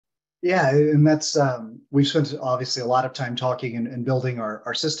Yeah, and that's we've spent obviously a lot of time talking and building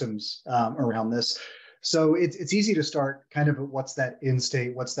our systems around this. So it's easy to start kind of at what's that end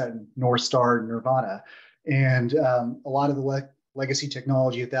state, what's that North Star Nirvana, and a lot of the legacy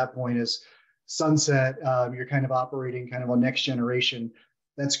technology at that point is sunset. You're kind of operating kind of on next generation.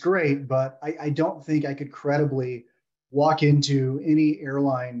 That's great, but I don't think I could credibly walk into any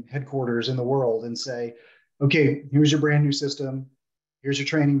airline headquarters in the world and say, okay, here's your brand new system, here's your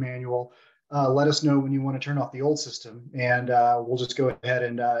training manual. Let us know when you want to turn off the old system, and we'll just go ahead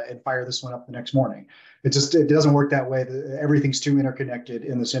and fire this one up the next morning. It doesn't work that way. Everything's too interconnected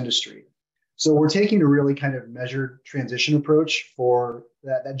in this industry. So we're taking a really kind of measured transition approach for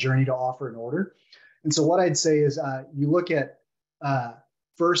that journey to offer an order. And so what I'd say is you look at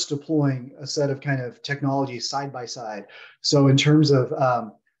first deploying a set of kind of technology side by side. So in terms of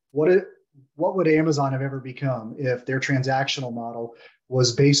what it what would Amazon have ever become if their transactional model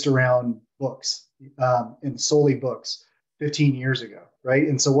was based around books and solely books 15 years ago, right?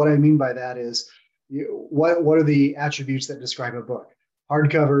 And so what I mean by that is, what are the attributes that describe a book?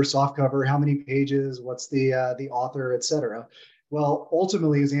 Hardcover, softcover, how many pages, what's the author, et cetera. Well,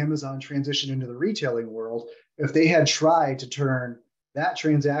 ultimately, as Amazon transitioned into the retailing world, if they had tried to turn that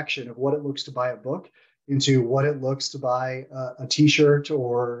transaction of what it looks to buy a book into what it looks to buy a t-shirt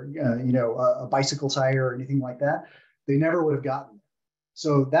or a bicycle tire or anything like that, they never would have gotten it.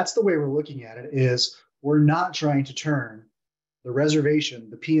 So that's the way we're looking at it, is we're not trying to turn the reservation,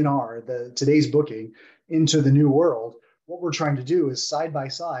 the P&R, the today's booking into the new world. What we're trying to do is side by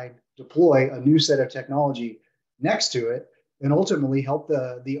side deploy a new set of technology next to it and ultimately help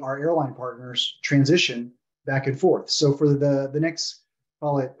our airline partners transition back and forth. So for the next,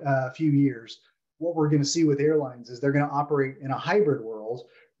 call it few years, what we're going to see with airlines is they're going to operate in a hybrid world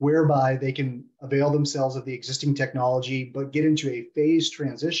whereby they can avail themselves of the existing technology, but get into a phased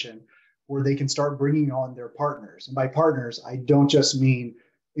transition where they can start bringing on their partners. And by partners, I don't just mean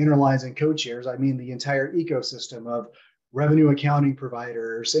interlines and code shares. I mean the entire ecosystem of revenue accounting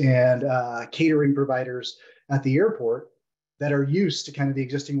providers and catering providers at the airport that are used to kind of the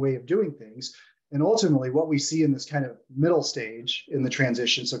existing way of doing things. And ultimately, what we see in this kind of middle stage in the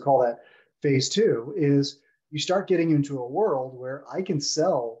transition, so call that phase two, is you start getting into a world where I can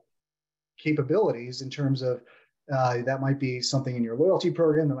sell capabilities in terms of that might be something in your loyalty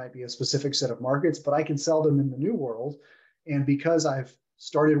program, that might be a specific set of markets, but I can sell them in the new world. And because I've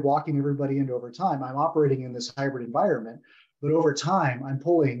started walking everybody into over time, I'm operating in this hybrid environment. But over time, I'm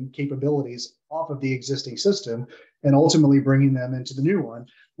pulling capabilities off of the existing system and ultimately bringing them into the new one.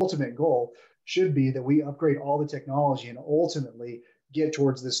 Ultimate goal should be that we upgrade all the technology and ultimately get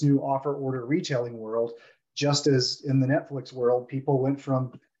towards this new offer order retailing world, just as in the Netflix world, people went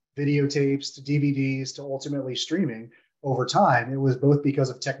from videotapes to DVDs to ultimately streaming over time. It was both because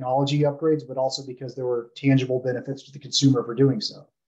of technology upgrades, but also because there were tangible benefits to the consumer for doing so.